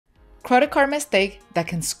Credit card mistake that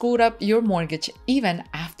can scoot up your mortgage even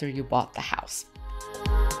after you bought the house.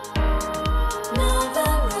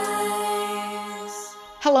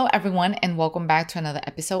 Hello everyone, and welcome back to another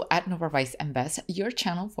episode at NOVARISE Invest, your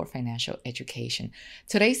channel for financial education.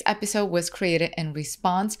 Today's episode was created in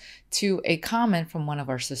response to a comment from one of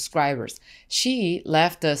our subscribers. She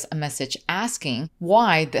left us a message asking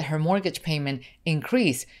why her mortgage payment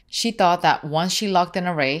increased. She thought that once she locked in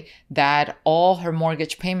a rate, that all her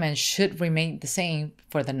mortgage payments should remain the same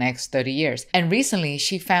for the next 30 years. And recently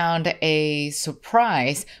she found a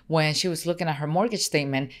surprise when she was looking at her mortgage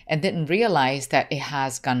statement and didn't realize that it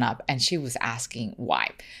has gone up, and she was asking why.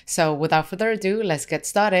 So without further ado, let's get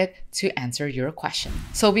started to answer your question.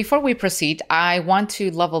 So before we proceed, I want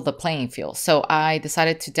to level the playing field. So I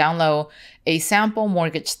decided to download a sample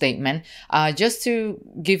mortgage statement just to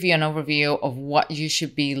give you an overview of what you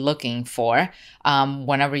should be looking for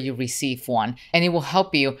whenever you receive one, and it will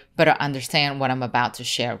help you better understand what I'm about to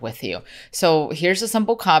share with you. So here's a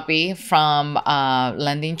simple copy from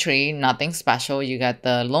Lending Tree, nothing special. You got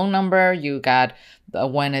the loan number, you got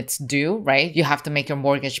when it's due, right? You have to make your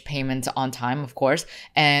mortgage payments on time, of course,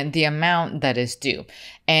 and the amount that is due.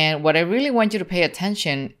 And what I really want you to pay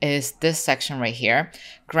attention is this section right here.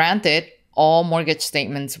 Granted, all mortgage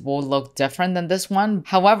statements will look different than this one.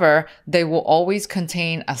 However, they will always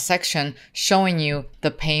contain a section showing you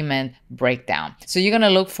the payment breakdown. So you're going to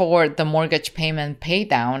look for the mortgage payment pay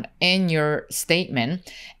down in your statement.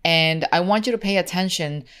 And I want you to pay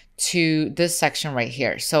attention to this section right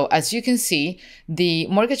here. So as you can see, the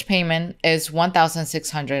mortgage payment is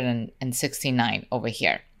 $1,669 over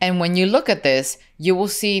here. And when you look at this, you will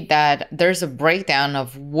see that there's a breakdown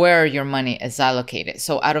of where your money is allocated.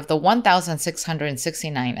 So out of the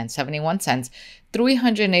 $1,669.71,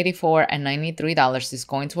 $384.93 is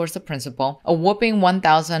going towards the principal. A whopping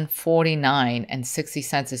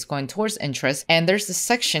 $1,049.60 is going towards interest. And there's a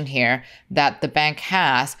section here that the bank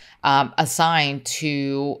has assigned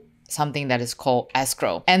to something that is called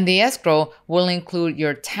escrow. And the escrow will include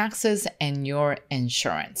your taxes and your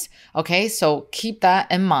insurance. Okay, so keep that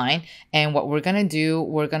in mind. And what we're gonna do,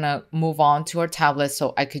 we're gonna move on to our tablet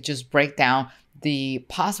so I could just break down the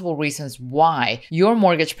possible reasons why your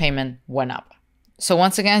mortgage payment went up. So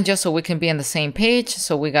once again, just so we can be on the same page,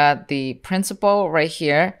 so we got the principal right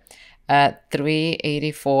here at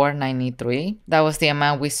 $384.93. That was the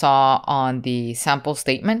amount we saw on the sample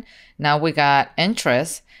statement. Now we got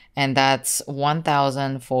interest, and that's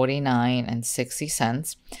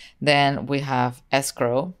 $1,049.60. Then we have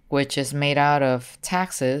escrow, which is made out of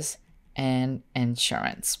taxes and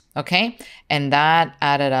insurance. Okay, and that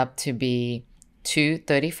added up to be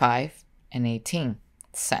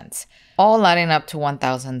 $235.18, all adding up to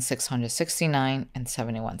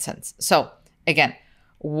 $1,669.71. So again,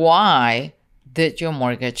 why did your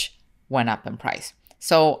mortgage went up in price?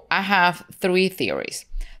 So I have three theories.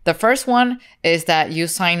 The first one is that you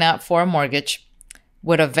sign up for a mortgage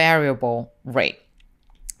with a variable rate.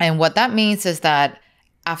 And what that means is that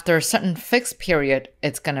after a certain fixed period,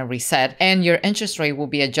 it's going to reset and your interest rate will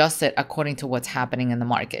be adjusted according to what's happening in the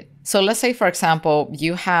market. So let's say, for example,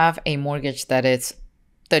 you have a mortgage that is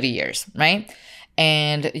 30 years, right?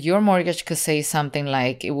 And your mortgage could say something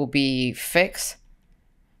like it will be fixed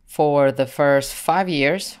for the first 5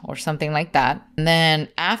 years or something like that. And then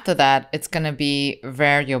after that, it's going to be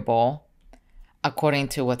variable according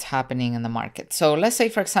to what's happening in the market. So let's say,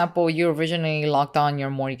 for example, you originally locked on your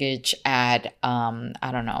mortgage at, I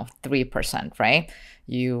don't know, 3%, right?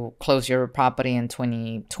 You closed your property in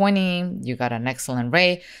 2020, you got an excellent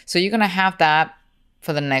rate. So you're going to have that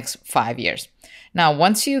for the next 5 years. Now,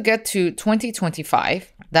 once you get to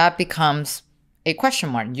 2025, that becomes a question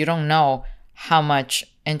mark. You don't know how much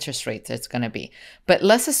interest rates it's going to be. But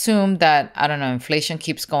let's assume that, I don't know, inflation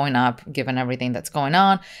keeps going up given everything that's going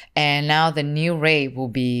on. And now the new rate will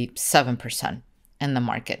be 7% in the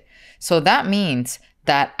market. So that means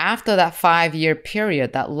that after that 5-year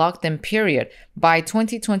period, that locked in period, by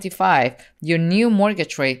 2025, your new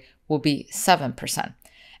mortgage rate will be 7%.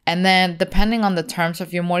 And then depending on the terms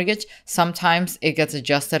of your mortgage, sometimes it gets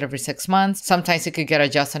adjusted every 6 months. Sometimes it could get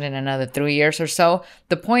adjusted in another 3 years or so.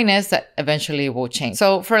 The point is that eventually it will change.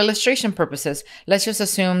 So for illustration purposes, let's just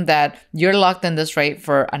assume that you're locked in this rate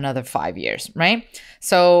for another 5 years, right?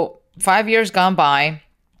 So 5 years gone by,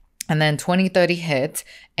 and then 2030 hits,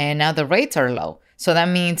 and now the rates are low. So that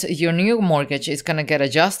means your new mortgage is going to get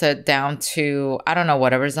adjusted down to, I don't know,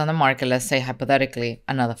 whatever's on the market, let's say hypothetically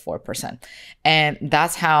another 4%. And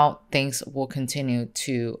that's how things will continue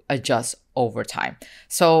to adjust over time.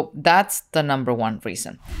 So that's the number one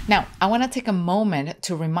reason. Now, I want to take a moment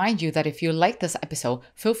to remind you that if you like this episode,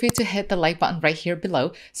 feel free to hit the like button right here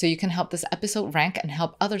below so you can help this episode rank and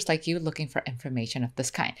help others like you looking for information of this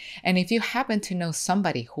kind. And if you happen to know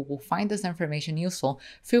somebody who will find this information useful,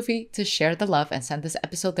 feel free to share the love and send this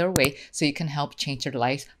episode their way so you can help change their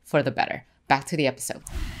lives for the better. Back to the episode.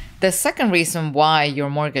 The second reason why your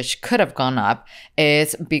mortgage could have gone up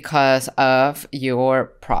is because of your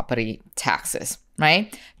property taxes,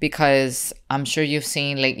 right? Because I'm sure you've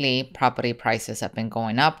seen lately property prices have been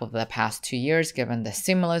going up over the past 2 years, given the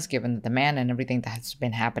stimulus, given the demand and everything that has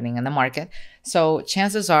been happening in the market. So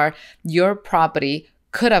chances are your property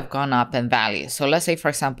could have gone up in value. So let's say, for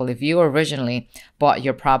example, if you originally bought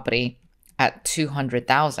your property at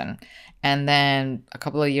 $200,000, and then a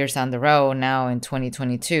couple of years down the road, now in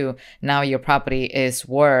 2022, now your property is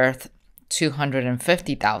worth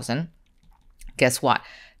 $250,000. Guess what?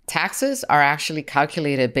 Taxes are actually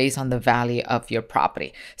calculated based on the value of your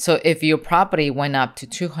property. So if your property went up to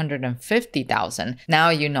 $250,000, now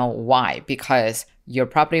you know why, because your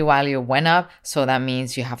property value went up, so that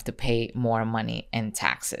means you have to pay more money in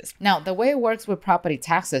taxes. Now, the way it works with property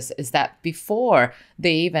taxes is that before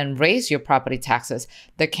they even raise your property taxes,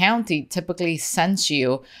 the county typically sends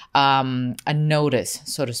you a notice,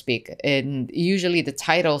 so to speak. And usually the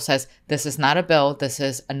title says, this is not a bill, this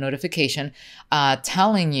is a notification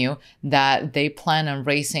telling you that they plan on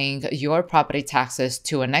raising your property taxes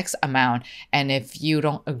to an X amount. And if you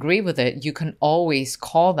don't agree with it, you can always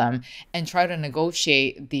call them and try to negotiate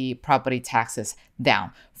the property taxes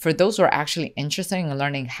down. For those who are actually interested in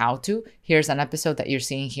learning how to, here's an episode that you're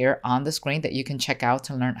seeing here on the screen that you can check out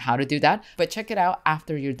to learn how to do that. But check it out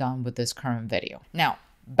after you're done with this current video. Now,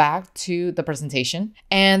 back to the presentation.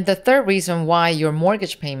 And the third reason why your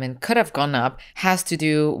mortgage payment could have gone up has to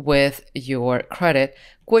do with your credit,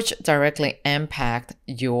 which directly impact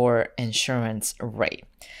your insurance rate.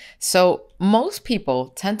 So most people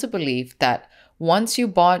tend to believe that once you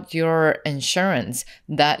bought your insurance,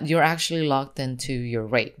 that you're actually locked into your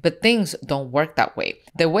rate. But things don't work that way.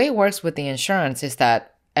 The way it works with the insurance is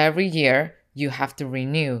that every year you have to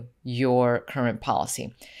renew your current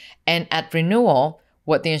policy. And at renewal,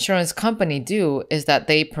 what the insurance company do is that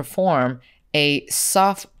they perform a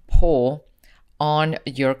soft pull on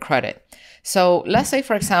your credit. So let's say,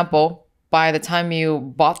 for example, by the time you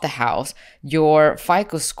bought the house, your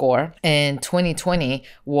FICO score in 2020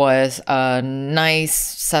 was a nice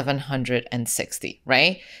 760,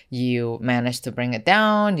 right? You managed to bring it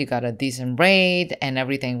down, you got a decent rate, and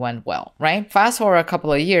everything went well, right? Fast forward a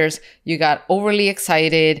couple of years, you got overly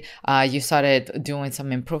excited, you started doing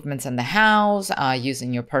some improvements in the house,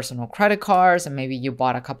 using your personal credit cards, and maybe you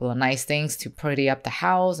bought a couple of nice things to pretty up the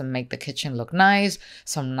house and make the kitchen look nice,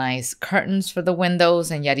 some nice curtains for the windows,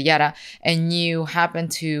 and yada yada. And you happen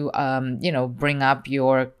to, bring up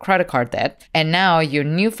your credit card debt. And now your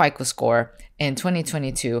new FICO score in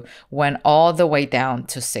 2022 went all the way down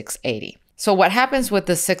to 680. So what happens with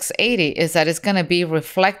the 680 is that it's going to be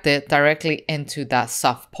reflected directly into that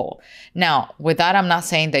soft pull. Now, with that, I'm not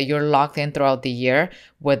saying that you're locked in throughout the year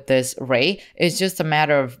with this rate. It's just a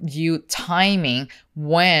matter of you timing.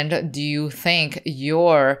 When do you think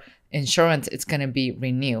your insurance is going to be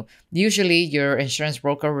renewed? Usually your insurance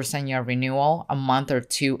broker will send you a renewal a month or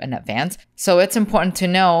two in advance. So it's important to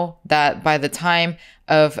know that by the time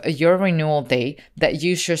of your renewal date that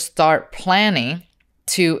you should start planning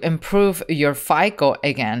to improve your FICO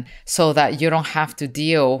again so that you don't have to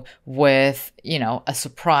deal with, a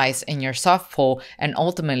surprise in your soft pull and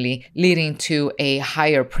ultimately leading to a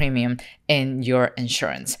higher premium in your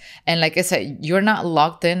insurance. And like I said, you're not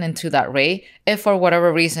locked into that rate. If for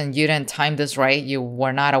whatever reason you didn't time this right, you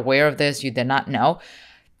were not aware of this, you did not know,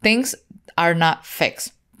 things are not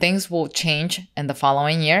fixed. Things will change in the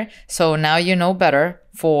following year. So now you know better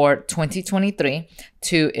for 2023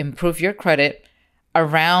 to improve your credit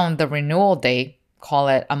around the renewal date, call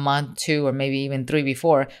it a month, 2, or maybe even 3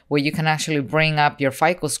 before, where you can actually bring up your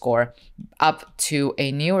FICO score up to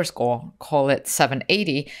a newer score, call it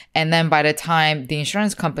 780. And then by the time the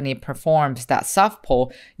insurance company performs that soft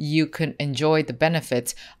pull, you can enjoy the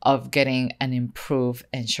benefits of getting an improved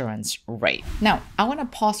insurance rate. Now, I want to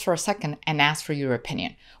pause for a second and ask for your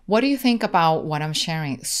opinion. What do you think about what I'm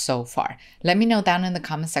sharing so far? Let me know down in the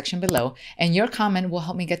comment section below, and your comment will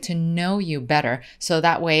help me get to know you better, so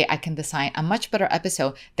that way I can design a much better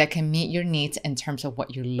episode that can meet your needs in terms of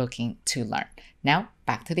what you're looking to learn. Now,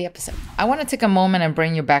 back to the episode. I want to take a moment and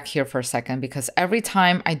bring you back here for a second, because every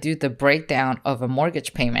time I do the breakdown of a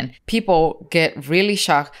mortgage payment, people get really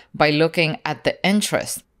shocked by looking at the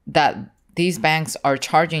interest that these banks are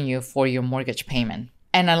charging you for your mortgage payment.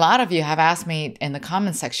 And a lot of you have asked me in the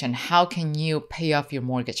comment section, how can you pay off your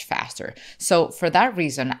mortgage faster? So for that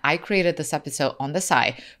reason, I created this episode on the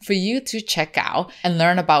side for you to check out and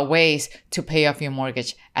learn about ways to pay off your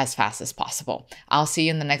mortgage as fast as possible. I'll see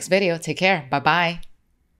you in the next video. Take care. Bye-bye.